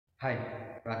Hi,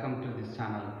 welcome to this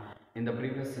channel. In the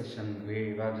previous session,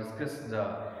 we have discussed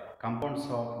the compounds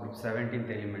of group 17th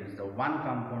elements. The one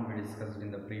compound we discussed in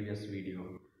the previous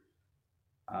video.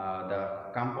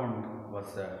 The compound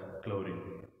was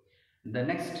chlorine. The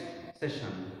next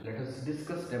session, let us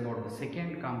discuss about the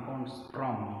second compounds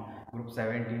from group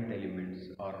 17th elements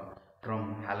or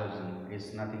from halogen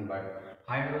is nothing but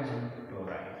hydrogen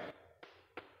chloride.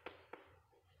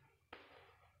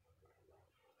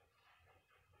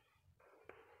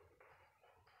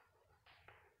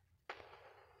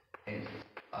 Is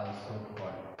also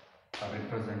called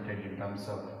represented in terms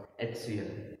of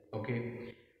HCl.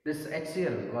 Okay, this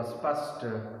HCl was first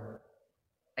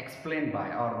explained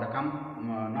by, or the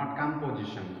not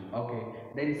composition. Okay,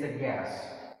 there is a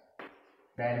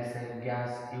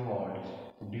gas evolved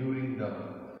during the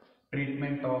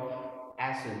treatment of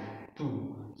acid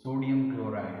to sodium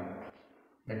chloride.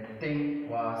 That thing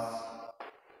was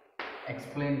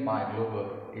explained by Glover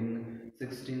in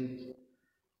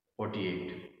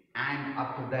 1648, and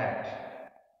after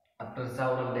that, after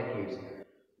several decades,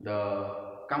 the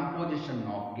composition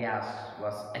of gas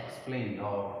was explained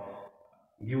or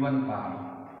given by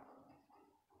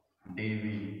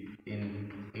Davy in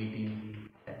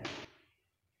 1810.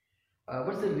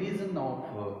 What's the reason of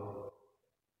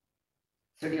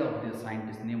study of the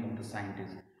scientist, name of the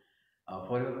scientist?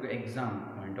 For your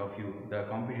exam point of view, the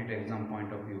competitive exam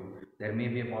point of view, there may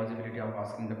be a possibility of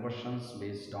asking the questions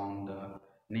based on the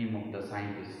name of the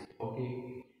scientist.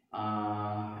 Okay,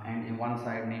 and in one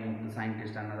side name of the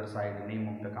scientist, another side the name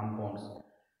of the compounds.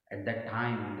 At that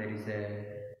time, there is a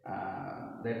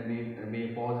there may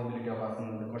be a possibility of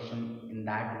asking the question in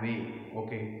that way.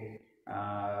 Okay,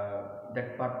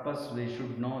 that purpose we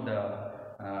should know the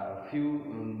few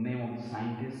name of the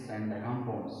scientists and the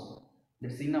compounds.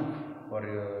 That's enough for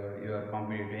your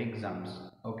competitive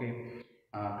exams. Okay,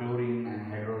 chlorine and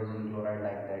hydrogen chloride,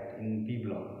 like that in P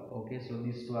block. Okay, so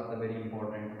these two are the very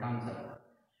important concept.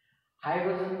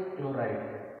 Hydrogen chloride,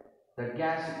 the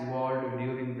gas evolved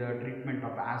during the treatment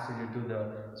of acid to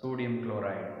the sodium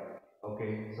chloride.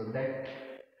 Okay, so that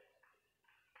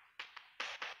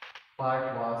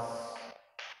part was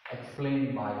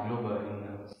explained by Glover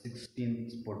in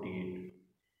 1648.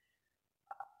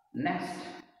 Next,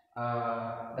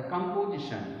 the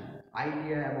composition,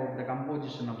 idea about the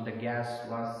composition of the gas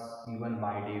was given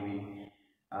by Davy.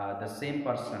 The same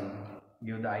person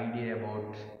gave the idea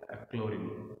about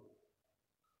chlorine.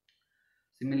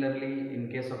 Similarly, in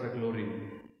case of a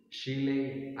chlorine,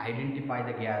 Scheele identified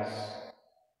the gas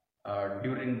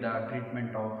during the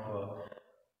treatment of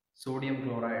sodium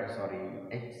chloride,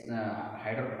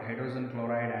 hydrogen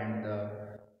chloride and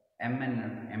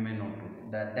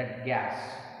MnO2. That gas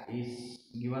is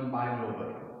given by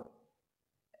Glover.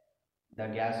 The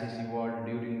gas is evolved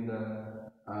during the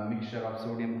mixture of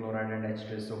sodium chloride and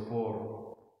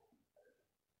H2SO4.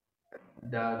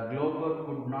 The Glover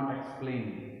could not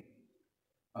explain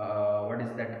what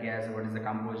is that gas, what is the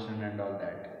composition and all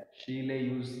that. Scheele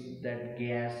used that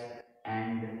gas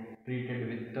and treated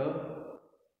with the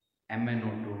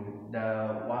MnO2.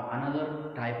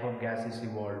 Another type of gas is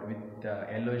evolved with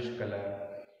yellowish color.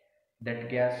 That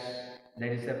gas,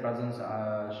 there is a presence.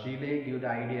 Scheele gave the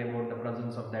idea about the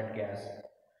presence of that gas.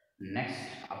 Next,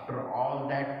 after all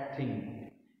that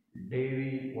thing,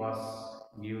 Davy was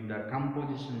give the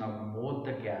composition of both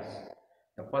the gas.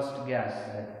 The first gas,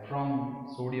 from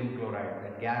sodium chloride,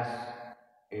 that gas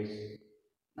is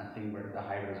nothing but the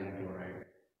hydrogen chloride.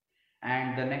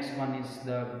 And the next one is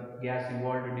the gas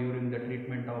evolved during the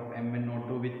treatment of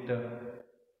MnO2 with the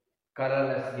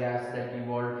colorless gas that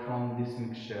evolved from this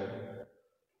mixture.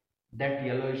 That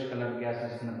yellowish color gas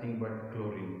is nothing but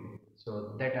chlorine.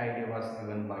 So that idea was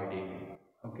given by Davy.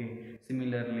 Okay.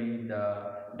 Similarly,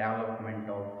 the development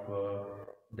of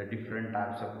the different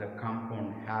types of the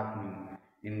compound happening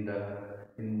in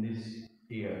these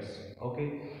years.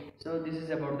 Okay. So this is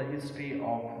about the history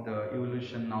of the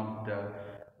evolution of the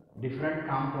different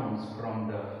compounds from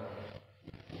the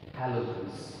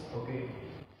halogens. Okay.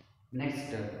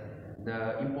 Next,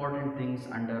 the important things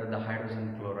under the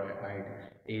hydrogen chloride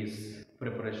is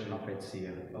preparation of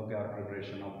HCl. Okay, or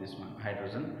preparation of this one,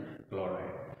 hydrogen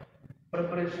chloride.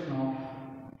 Preparation of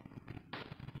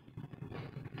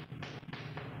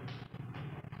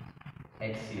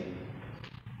HCl.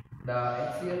 The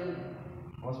HCl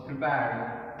was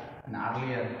prepared in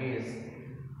earlier case.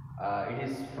 It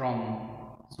is from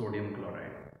sodium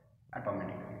chloride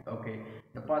automatically. Okay,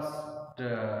 the first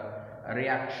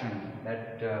reaction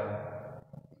that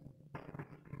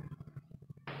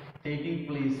taking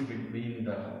place between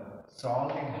the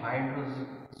solid hydrogen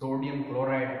sodium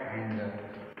chloride and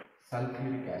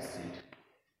sulfuric acid.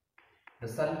 The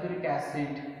sulfuric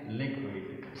acid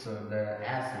liquid, so the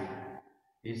acid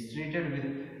is treated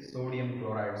with sodium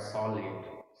chloride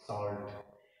salt,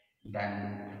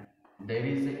 then there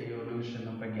is the evolution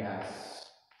of a gas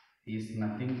is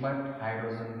nothing but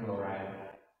hydrogen chloride,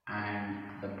 and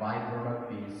the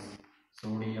byproduct is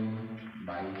sodium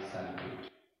bisulfate.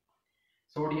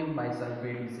 Sodium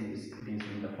bisulfate is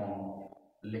in the form of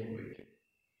liquid.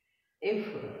 If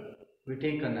we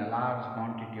take a large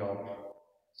quantity of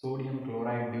sodium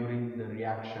chloride during the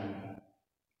reaction,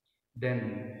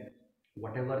 then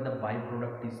whatever the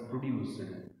byproduct is produced,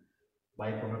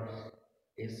 byproduct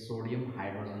is sodium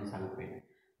hydrogen sulfate.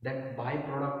 That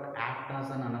byproduct acts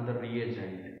as another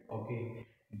reagent. Okay,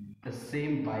 the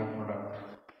same byproduct,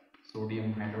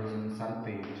 sodium hydrogen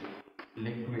sulfate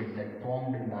liquid that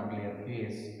formed in the earlier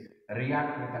case,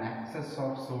 react with an excess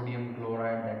of sodium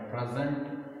chloride that present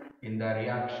in the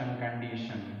reaction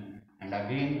condition, and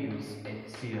again use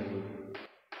HCl,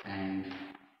 and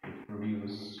it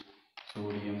produce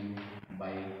sodium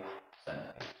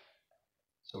bisulfate.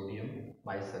 Sodium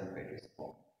bisulfate is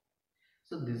formed.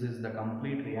 So this is the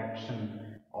complete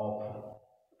reaction of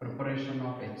preparation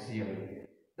of HCl.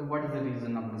 So what is the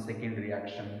reason of the second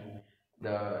reaction?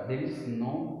 There is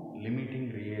no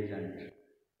limiting reagent.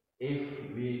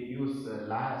 If we use a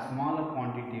small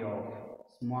quantity of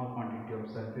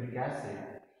sulfuric acid,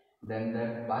 then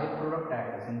the byproduct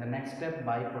acts in the next step.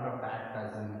 Byproduct acts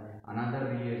as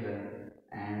another reagent,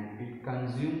 and it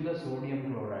consumes the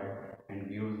sodium chloride and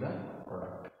gives the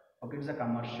product. Okay, it's a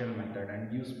commercial method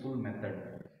and useful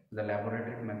method, the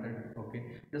laboratory method. Okay,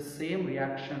 the same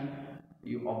reaction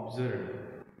you observe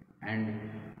and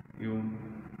you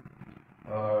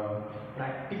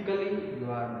practically you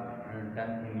are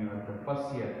done in your the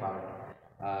first year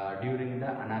part during the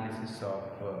analysis of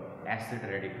acid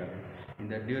radical.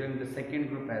 During the second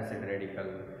group acid radical,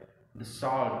 the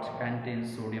salt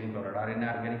contains sodium chloride or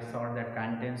inorganic salt that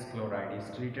contains chloride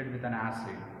is treated with an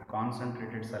acid,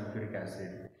 concentrated sulfuric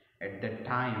acid. At that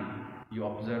time you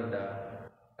observe the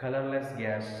colorless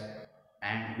gas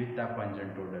and with a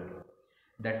pungent odor.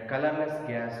 That colorless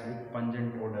gas with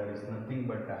pungent odor is nothing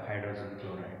but a hydrogen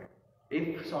chloride.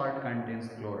 If salt contains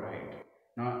chloride,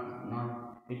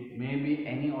 not it may be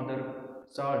any other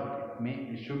salt,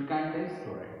 it should contain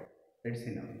chloride. That's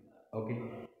enough. Okay,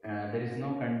 there is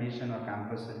no condition or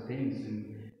compulsory things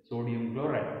in sodium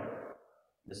chloride.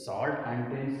 The salt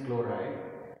contains chloride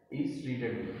is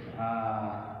treated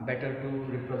better to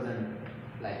represent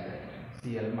like that,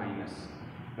 Cl minus.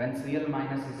 When Cl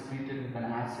minus is treated with an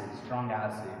acid, strong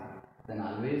acid, then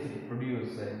always it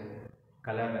produces a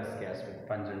colorless gas with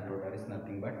pungent odor is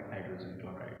nothing but hydrogen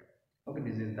chloride. Okay,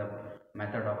 this is the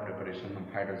method of preparation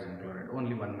of hydrogen chloride.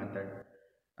 Only one method.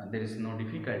 There is no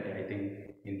difficulty, I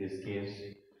think, in this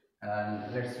case.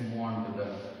 Let's move on to the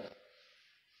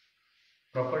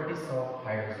properties of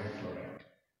hydrogen chloride.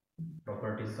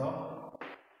 Properties of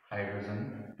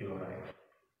hydrogen chloride.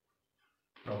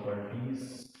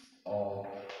 Properties of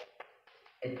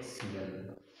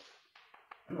HCl.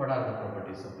 And what are the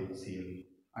properties of HCl?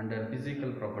 Under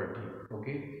physical property,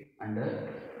 okay? Under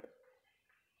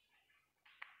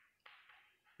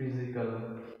physical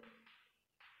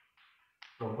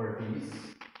properties.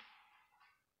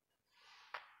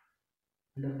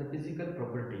 Under the physical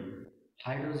property,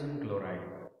 hydrogen chloride.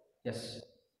 Yes,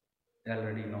 you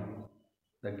already know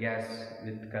the gas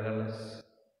with colorless.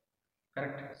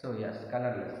 Correct? So yes,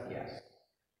 colorless gas.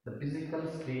 The physical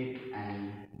state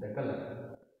and the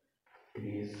color. It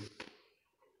is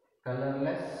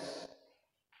colorless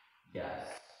gas.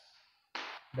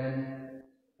 Then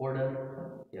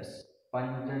odor, yes,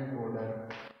 pungent odor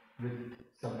with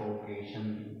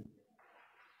suffocation.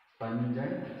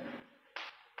 Pungent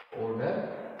odor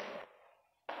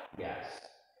gas.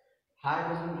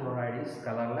 Hydrogen chloride is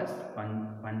colorless,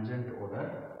 pungent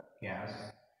odor gas.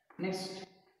 Next,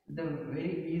 the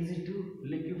very easy to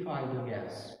liquefy the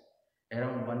gas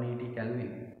around 180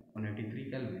 Kelvin,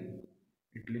 183 Kelvin.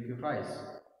 It liquefies.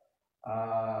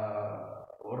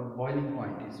 Or boiling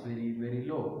point is very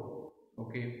low.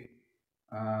 Okay,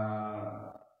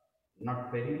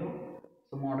 not very low,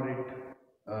 so moderate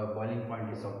boiling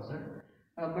point is observed,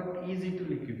 but easy to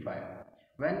liquefy.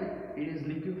 When it is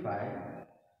liquefied,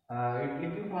 it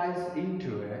liquefies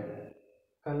into a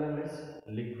colorless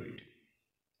liquid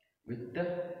with the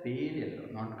pale yellow,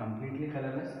 not completely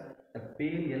colorless. The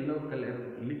pale yellow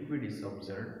color liquid is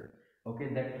observed.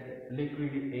 Okay, that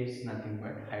liquid is nothing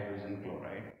but hydrogen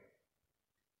chloride,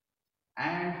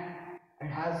 and it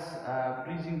has a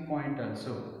freezing point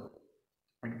also.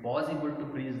 It's possible to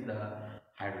freeze the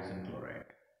hydrogen chloride.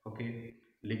 Okay,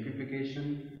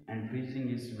 liquefaction and freezing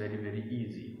is very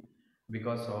easy.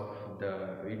 because of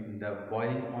the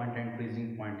boiling point and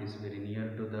freezing point is very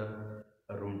near to the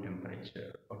room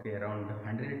temperature. Okay, around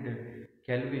 100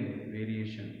 Kelvin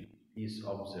variation is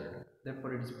observed.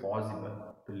 Therefore, it is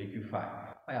possible to liquefy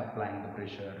by applying the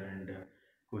pressure and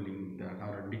cooling the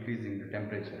or decreasing the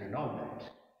temperature and all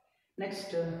that.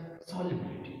 Next,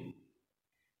 solubility.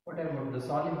 What about the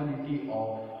solubility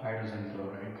of hydrogen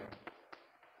chloride?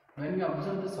 When we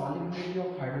observe the solubility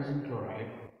of hydrogen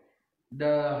chloride,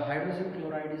 the hydrogen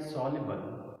chloride is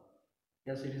soluble.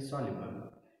 Yes, it is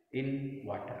soluble in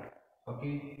water.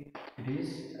 Okay, it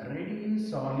is readily in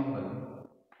soluble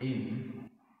in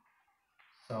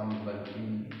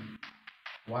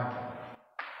water.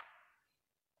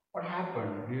 What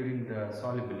happened during the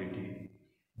solubility?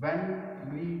 When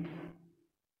we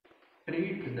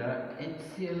treat the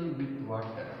HCl with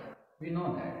water, we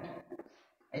know that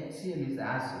HCl is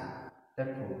acid.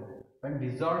 Therefore, when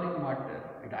dissolved in water,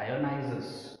 it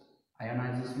ionizes.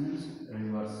 Ionizes means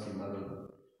reversible.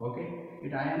 Okay,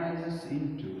 it ionizes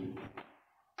into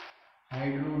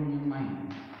hydronium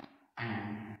ion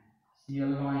and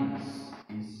Cl ions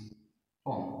is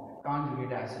formed.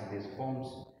 Conjugate acid base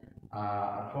forms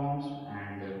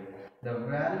and the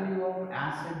value of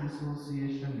acid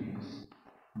dissociation is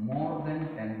more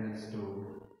than 10 raised to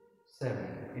 7.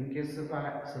 In case of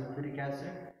sulfuric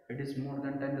acid, it is more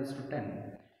than 10 raised to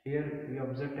 10. Here we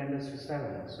observe 10 raised to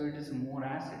 7. So it is more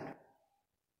acidic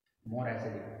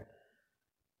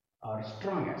or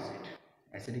strong acid.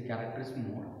 Acidic character is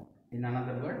more. In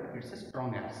another word, it's a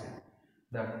strong acid.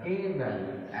 The K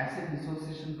value, acid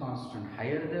dissociation constant,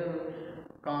 higher the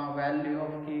value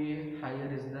of K,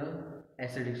 higher is the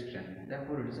acidic strength.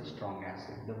 Therefore, it is a strong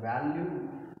acid. The value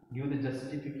give the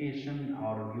justification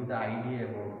or give the idea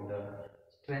about the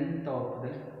strength of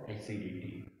the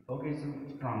acidity. Okay, so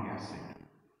strong acid.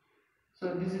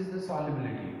 So this is the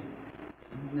solubility.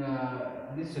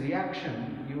 This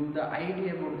reaction give the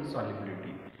idea about the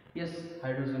solubility. Yes,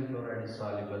 hydrogen chloride is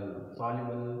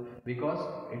soluble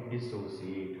because it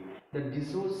dissociates. The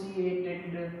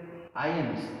dissociated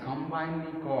ions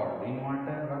combinedly called in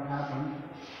water. What happened?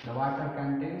 The water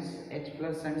contains H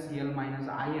plus and Cl minus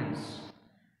ions.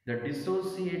 The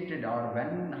dissociated or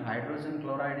when hydrogen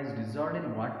chloride is dissolved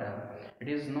in water, it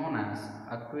is known as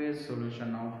aqueous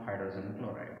solution of hydrogen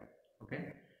chloride.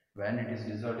 Okay, when it is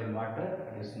dissolved in water,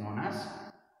 it is known as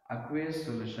aqueous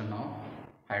solution of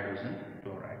hydrogen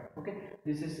chloride. Okay,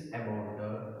 this is about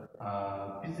the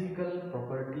physical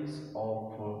properties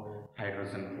of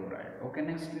hydrogen chloride. Okay,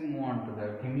 next we move on to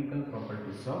the chemical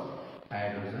properties of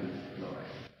hydrogen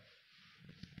chloride.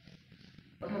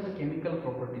 What are the chemical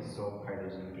properties of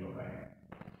hydrogen chloride?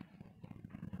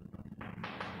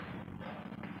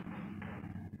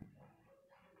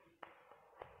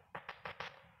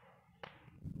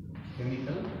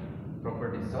 Chemical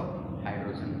properties of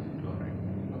hydrogen chloride.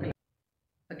 Okay.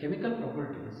 The chemical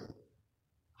properties.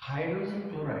 Hydrogen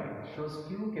chloride shows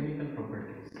few chemical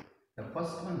properties. The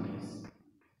first one is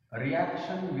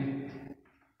reaction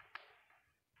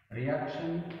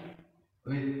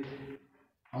with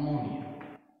ammonia.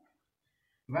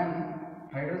 When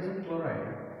hydrogen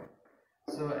chloride,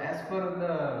 so as per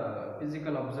the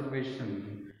physical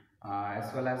observation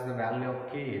as well as the value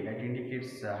of K that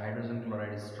indicates hydrogen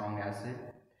chloride is strong acid.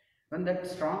 When that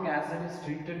strong acid is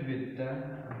treated with the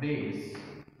base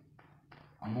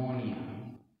ammonia,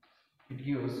 it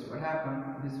gives what happened.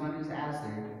 This one is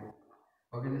acid.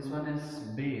 Okay, this one is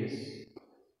base.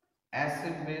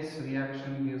 Acid base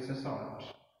reaction gives a salt.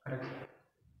 Correct.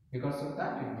 Because of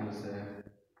that, it gives a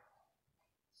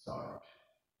salt.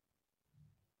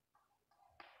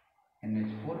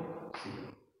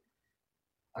 NH4Cl.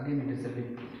 Again, it is a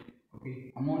liquid.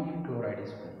 Okay, ammonium chloride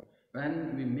is formed.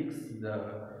 When we mix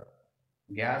the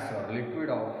gas or liquid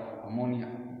of ammonia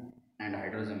and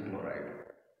hydrogen chloride,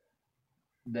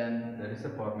 then there is a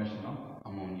formation of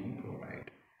ammonium chloride.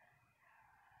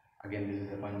 Again, this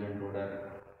is a pungent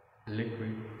odor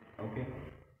liquid. Okay,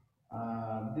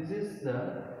 this is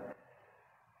the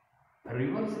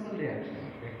reversible reaction.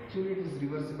 Actually, it is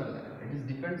reversible. It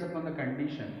depends upon the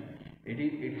condition.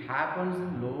 It happens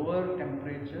in lower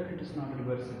temperature. It is not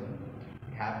reversible.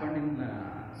 It happened in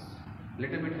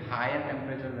little bit higher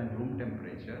temperature than room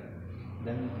temperature.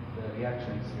 Then the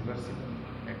reaction is reversible.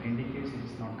 That indicates it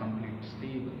is not completely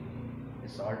stable. The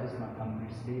salt is not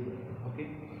completely stable. Okay.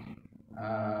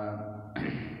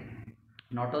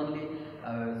 Not only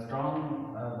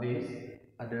strong base,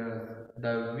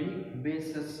 the weak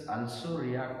bases also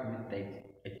react with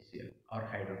HCl or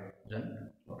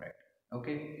hydrogen chloride.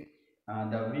 Okay,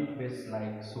 the weak base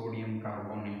like sodium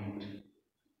carbonate,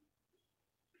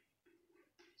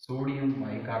 sodium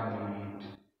bicarbonate,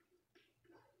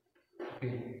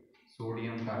 Okay,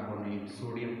 sodium carbonate,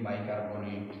 sodium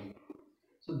bicarbonate.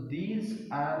 So these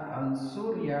are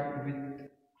also react with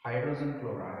hydrogen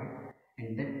chloride,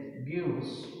 and that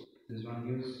gives, this one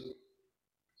gives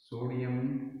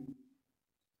sodium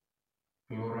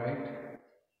chloride,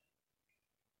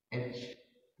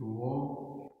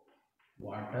 H2O,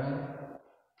 water,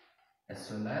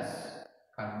 as well as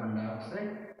carbon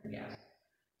dioxide gas.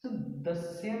 So the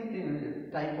same thing,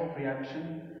 type of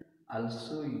reaction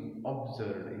also you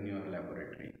observed in your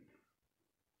laboratory.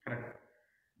 Correct.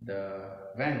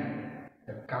 When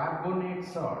the carbonate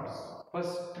salts,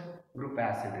 first group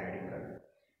acid radical,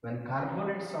 when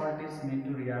carbonate salt is made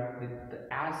to react with the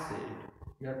acid,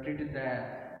 you have treated the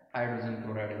hydrogen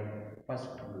chloride in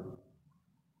first group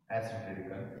acid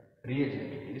radical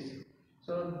reagent it is.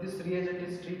 So this reagent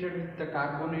is treated with the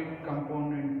carbonate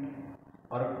component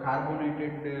or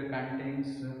carbonated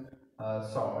contains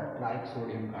salt like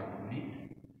sodium carbonate.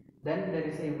 Then there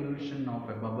is a evolution of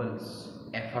a bubbles,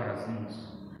 effervescence.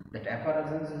 That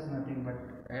effervescence is nothing but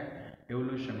a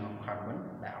evolution of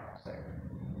carbon dioxide.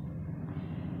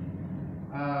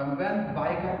 When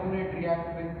bicarbonate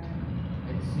react with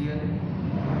HCl,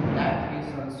 that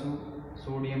is also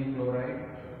sodium chloride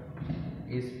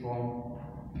is formed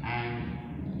and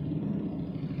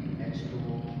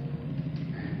H2O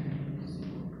and CO2.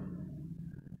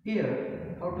 Here,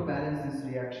 how to balance this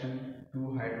reaction?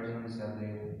 Two hydrogens are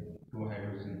there, two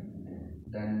hydrogen.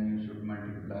 Then you should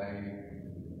multiply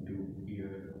to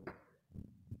here,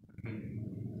 okay?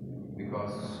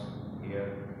 Because here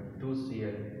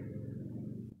 2Cl,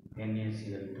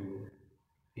 NaCl2,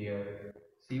 here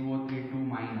CO3 2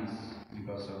 minus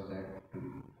because of that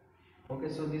 2. Okay,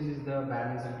 so this is the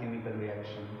balanced chemical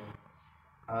reaction.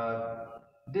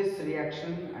 This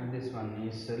reaction and this one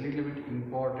is a little bit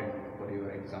important for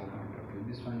your exam point of view.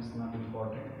 This one is not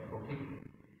important. Okay.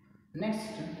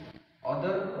 Next,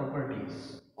 other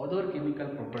properties. Other chemical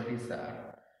properties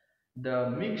are the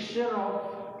mixture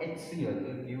of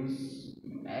HCl gives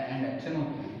and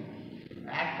HNO3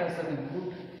 act as a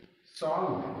good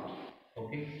solvent.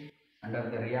 Okay, under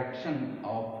the reaction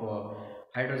of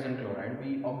hydrogen chloride,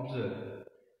 we observe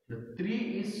the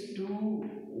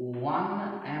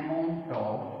 3:1 amount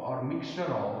of or mixture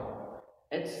of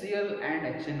HCl and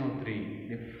HNO3.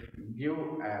 They give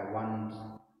one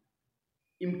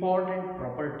important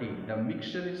property. The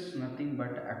mixture is nothing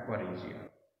but aquaregia.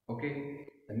 Okay,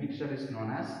 the mixture is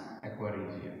known as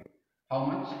aquaregia. How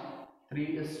much?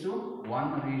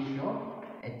 3:1 ratio of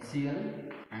HCl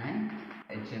and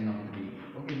HNO3.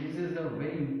 Okay, this is a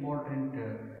very important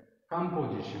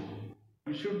composition.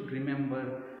 You should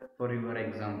remember for your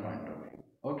exam point of view.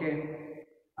 Okay,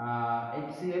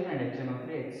 HCl and HNO3.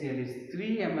 HCl is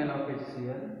 3 ml of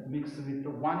HCl mixed with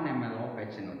 1 ml of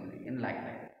HNO3 in like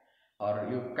that. Or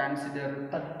you consider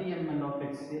 30 ml of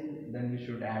HCl, then you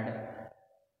should add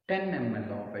 10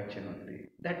 ml of HNO3.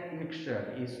 That mixture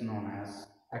is known as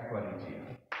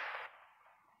aquaregia.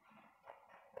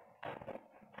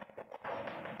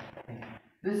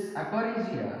 This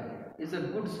aquaregia is a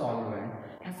good solvent,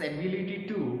 has ability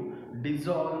to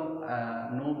dissolve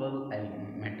noble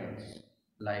metals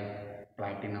like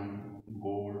platinum,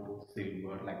 gold,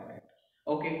 silver, like that.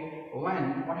 Okay,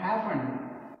 what happened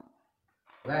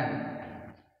when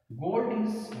gold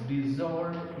is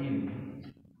dissolved in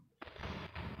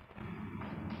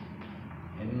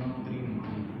NO3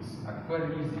 minus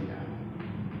aquaregia,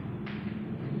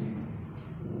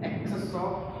 excess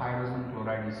of hydrogen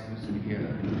chloride is used here.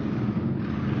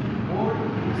 Gold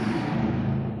is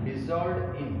dissolved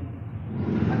in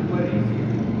aquaregia.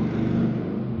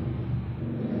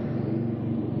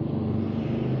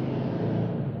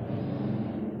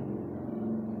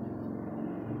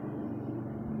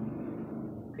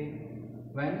 Okay,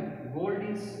 when gold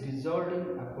is dissolved in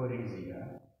aquaregia,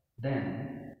 then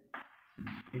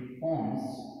it forms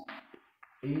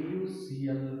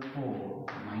AuCl4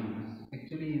 minus,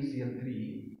 actually AuCl3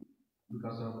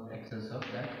 because of excess of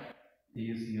that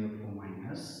AuCl4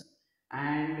 minus,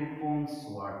 and it forms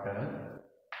water.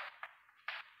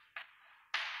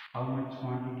 How much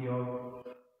quantity of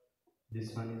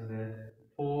this one is there?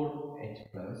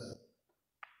 4H plus,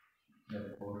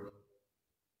 therefore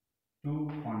 2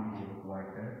 quantity of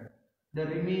water. The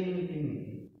remaining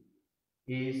thing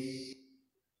is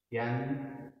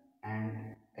N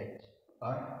and H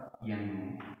or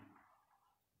NO.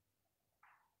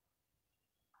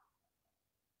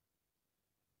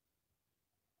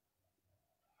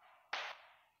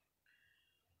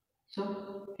 So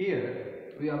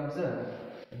here we observe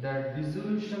the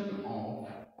dissolution of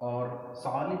or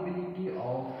solubility of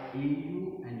Au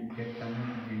and get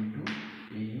converted into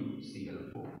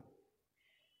AuCl4.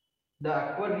 The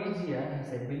aqua regia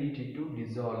has ability to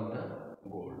dissolve the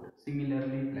gold.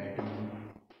 Similarly platinum,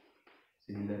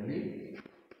 similarly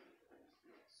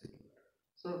silver.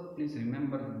 So please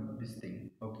remember this thing,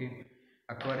 okay?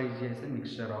 Aqua regia is a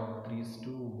mixture of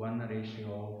 3:1 ratio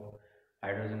of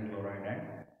hydrogen chloride and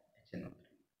HNO3.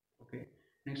 Okay.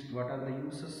 Next, what are the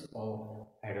uses of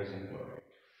hydrogen chloride?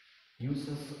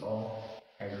 Uses of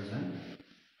hydrogen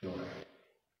chloride.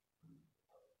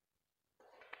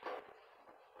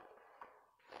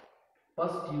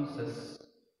 First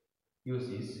use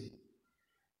is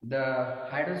the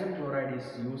hydrogen chloride is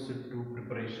used to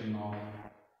preparation of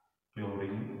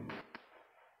chlorine,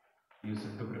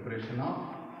 used to preparation of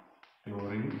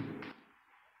chlorine,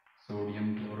 sodium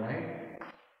chloride,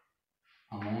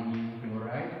 ammonium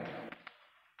chloride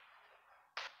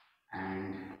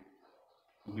and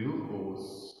glucose.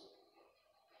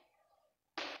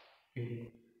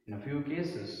 Okay. In a few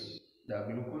cases, the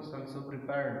glucose also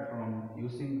prepared from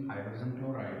using hydrogen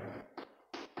chloride,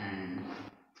 and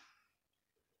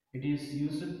it is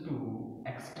used to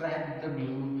extract the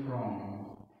glue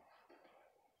from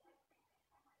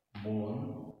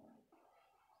bone,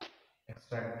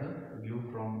 extract the glue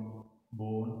from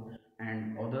bone,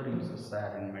 and other uses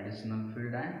are in medicinal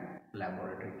field and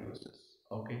laboratory uses.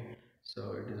 Okay,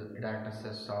 so it acts as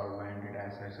a solvent, it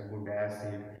acts as a good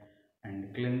acid,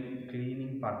 and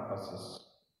cleaning purposes.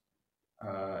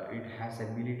 It has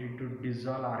ability to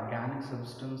dissolve organic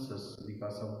substances,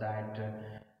 because of that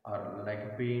or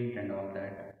like paint and all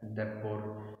that.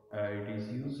 Therefore it is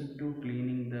used to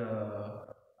cleaning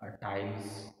the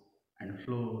tiles and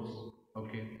floors.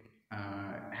 Okay.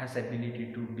 Has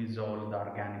ability to dissolve the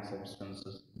organic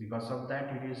substances, because of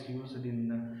that it is used in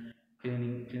the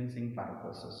cleansing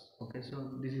purposes. Okay,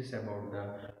 so this is about the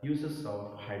uses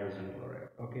of hydrogen chloride.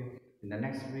 Okay, in the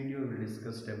next video we will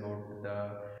discuss about the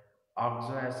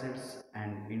oxo acids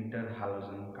and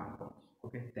interhalogen compounds.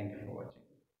 Okay, thank you for watching.